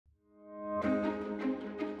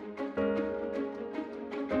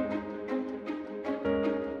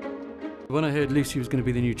When I heard Lucy was going to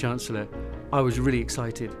be the new Chancellor, I was really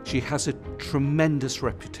excited. She has a tremendous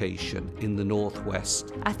reputation in the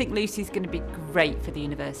Northwest. I think Lucy's going to be great for the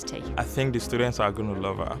university. I think the students are going to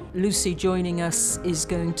love her. Lucy joining us is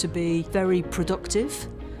going to be very productive,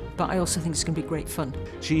 but I also think it's going to be great fun.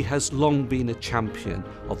 She has long been a champion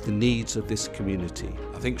of the needs of this community.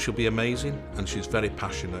 I think she'll be amazing, and she's very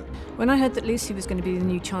passionate. When I heard that Lucy was going to be the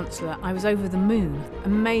new Chancellor, I was over the moon.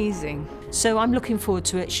 Amazing. So I'm looking forward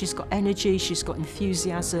to it. She's got energy, she's got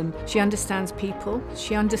enthusiasm. She understands people,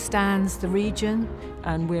 she understands the region.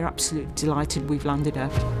 And we're absolutely delighted we've landed her.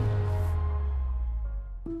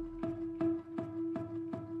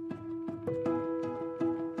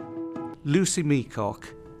 Lucy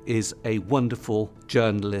Meacock is a wonderful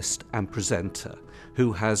journalist and presenter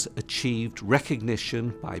who has achieved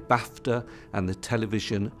recognition by BAFTA and the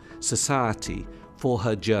Television Society for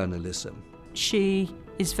her journalism. She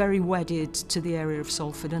is very wedded to the area of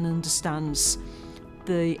Salford and understands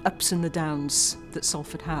the ups and the downs that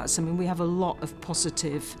Salford has. I mean, we have a lot of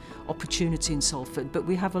positive opportunity in Salford, but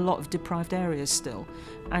we have a lot of deprived areas still,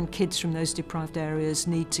 and kids from those deprived areas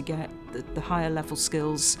need to get the higher level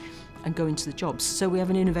skills and go into the jobs. So we have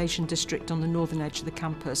an innovation district on the northern edge of the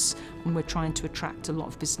campus, and we're trying to attract a lot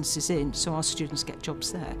of businesses in, so our students get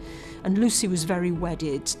jobs there. And Lucy was very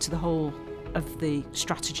wedded to the whole of the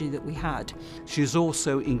strategy that we had. She has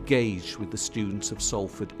also engaged with the students of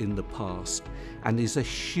Salford in the past and is a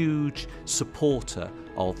huge supporter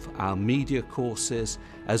of our media courses,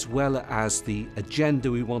 as well as the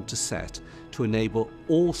agenda we want to set to enable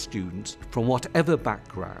all students from whatever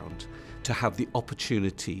background to have the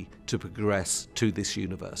opportunity to progress to this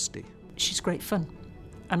university. She's great fun,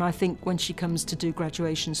 and I think when she comes to do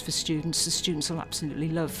graduations for students, the students will absolutely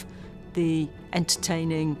love the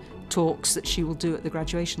entertaining talks that she will do at the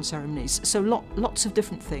graduation ceremonies. So lots of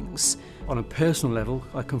different things. On a personal level,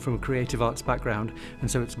 I come from a creative arts background, and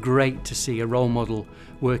so it's great to see a role model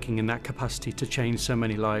working in that capacity to change so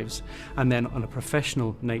many lives. And then on a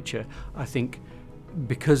professional nature, I think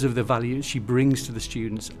because of the value she brings to the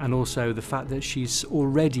students, and also the fact that she's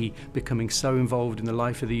already becoming so involved in the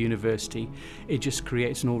life of the university, it just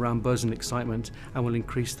creates an all-round buzz and excitement, and will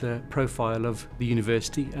increase the profile of the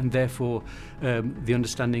university, and therefore the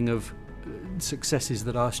understanding of successes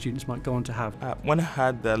that our students might go on to have. When I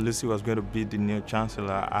heard that Lucy was going to be the new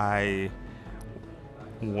Chancellor, I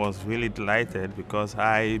was really delighted, because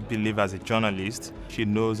I believe as a journalist she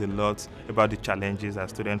knows a lot about the challenges that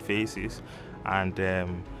student faces,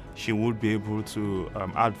 and she would be able to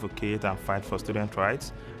advocate and fight for student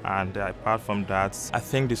rights. And apart from that, I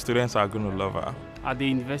think the students are going to love her. At the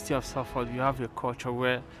University of Salford, we have a culture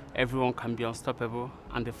where everyone can be unstoppable,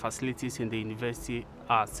 and the facilities in the university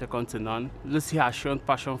are second to none. Lucy has shown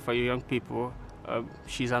passion for young people.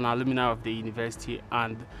 She's an alumni of the university,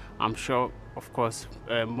 and I'm sure, of course,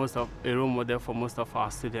 a role model for most of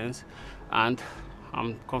our students. And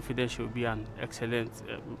I'm confident she will be an excellent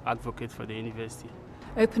advocate for the university.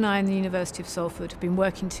 OpenEye and the University of Salford have been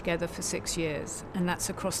working together for 6 years, and that's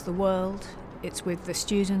across the world. It's with the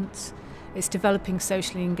students. It's developing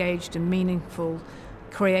socially engaged and meaningful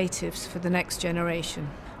creatives for the next generation.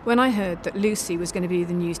 When I heard that Lucy was going to be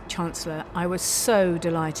the new Chancellor, I was so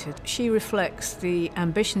delighted. She reflects the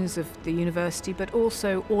ambitions of the university, but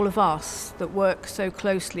also all of us that work so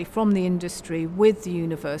closely from the industry with the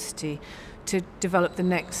university to develop the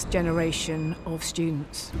next generation of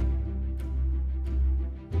students.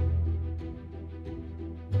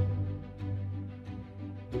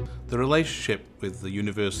 The relationship with the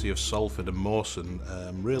University of Salford and Mawson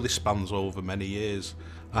really spans over many years.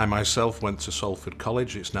 I myself went to Salford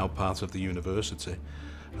College, it's now part of the university,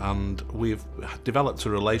 and we've developed a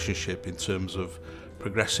relationship in terms of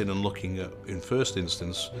progressing and looking at, in first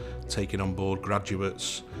instance, taking on board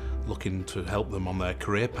graduates, looking to help them on their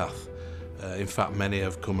career path. In fact, many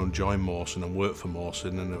have come and joined Mawson and worked for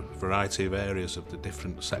Mawson in a variety of areas of the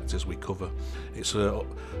different sectors we cover. It's a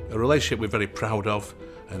relationship we're very proud of,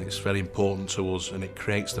 and it's very important to us, and it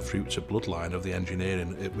creates the future bloodline of the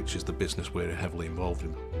engineering, which is the business we're heavily involved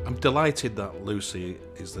in. I'm delighted that Lucy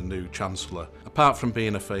is the new Chancellor. Apart from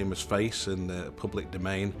being a famous face in the public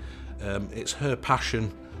domain, it's her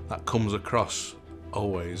passion that comes across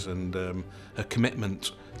always, and her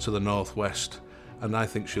commitment to the North West, and I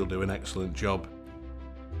think she'll do an excellent job.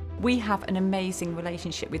 We have an amazing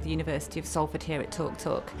relationship with the University of Salford here at Talk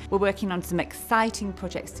Talk. We're working on some exciting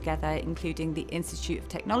projects together, including the Institute of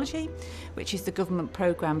Technology, which is the government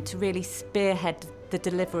programme to really spearhead the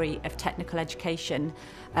delivery of technical education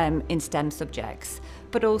in STEM subjects,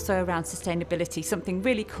 but also around sustainability, something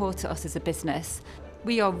really core to us as a business.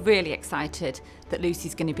 We are really excited that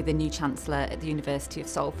Lucy's going to be the new Chancellor at the University of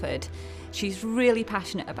Salford. She's really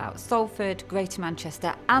passionate about Salford, Greater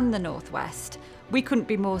Manchester and the North West. We couldn't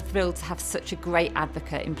be more thrilled to have such a great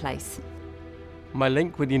advocate in place. My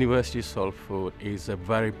link with the University of Salford is a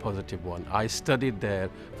very positive one. I studied there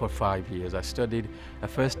for 5 years. I studied a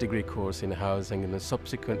first degree course in housing and then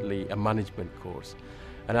subsequently a management course.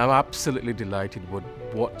 And I'm absolutely delighted with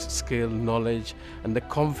what skill, knowledge and the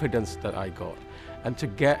confidence that I got. And to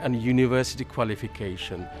get a university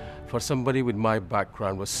qualification for somebody with my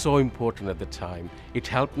background was so important at the time. It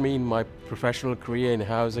helped me in my professional career in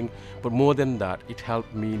housing, but more than that, it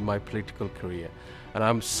helped me in my political career. And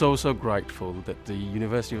I'm so grateful that the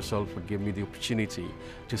University of Salford gave me the opportunity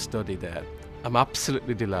to study there. I'm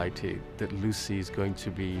absolutely delighted that Lucy is going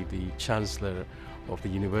to be the Chancellor of the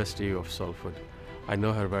University of Salford. I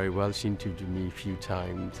know her very well. She interviewed me a few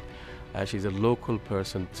times. She's a local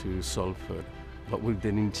person to Salford, but with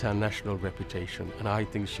an international reputation, and I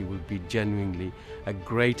think she will be genuinely a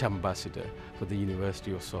great ambassador for the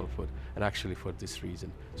University of Salford, and actually for this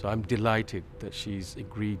reason. So I'm delighted that she's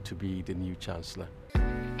agreed to be the new Chancellor.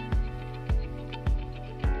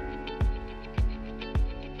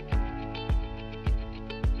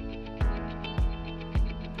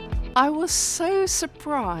 I was so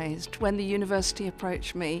surprised when the university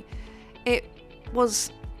approached me. It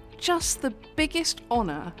was just the biggest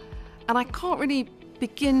honour, and I can't really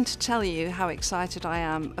begin to tell you how excited I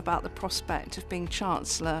am about the prospect of being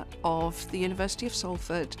Chancellor of the University of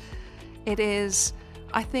Salford. It is,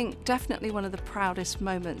 I think, definitely one of the proudest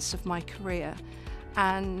moments of my career,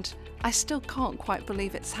 and I still can't quite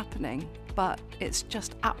believe it's happening, but it's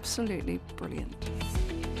just absolutely brilliant.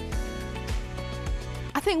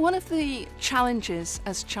 I think one of the challenges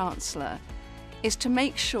as Chancellor is to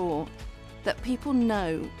make sure that people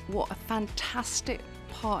know what a fantastic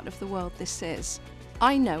part of the world this is.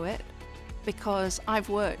 I know it because I've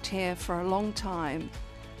worked here for a long time,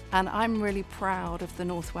 and I'm really proud of the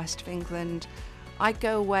northwest of England. I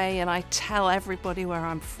go away and I tell everybody where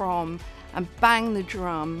I'm from and bang the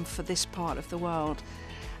drum for this part of the world.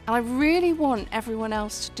 And I really want everyone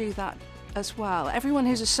else to do that as well. Everyone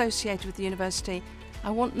who's associated with the university, I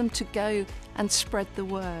want them to go and spread the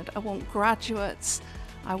word. I want graduates,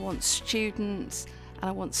 I want students, and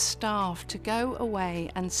I want staff to go away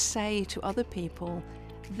and say to other people,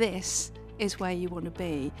 this is where you want to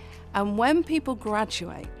be. And when people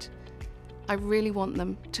graduate, I really want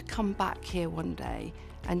them to come back here one day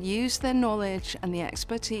and use their knowledge and the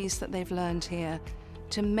expertise that they've learned here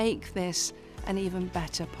to make this an even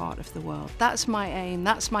better part of the world. That's my aim,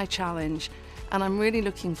 that's my challenge, and I'm really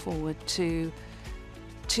looking forward to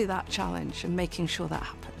that challenge and making sure that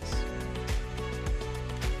happens.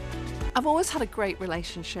 I've always had a great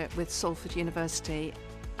relationship with Salford University.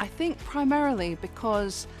 I think primarily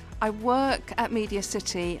because I work at Media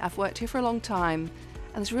City, I've worked here for a long time,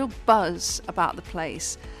 and there's a real buzz about the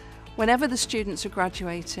place. Whenever the students are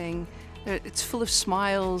graduating, it's full of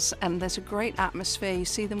smiles and there's a great atmosphere. You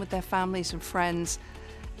see them with their families and friends.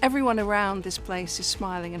 Everyone around this place is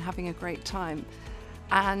smiling and having a great time.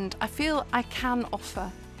 And I feel I can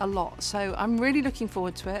offer a lot, so I'm really looking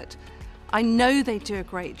forward to it. I know they do a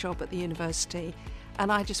great job at the university,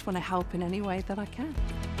 and I just want to help in any way that I can.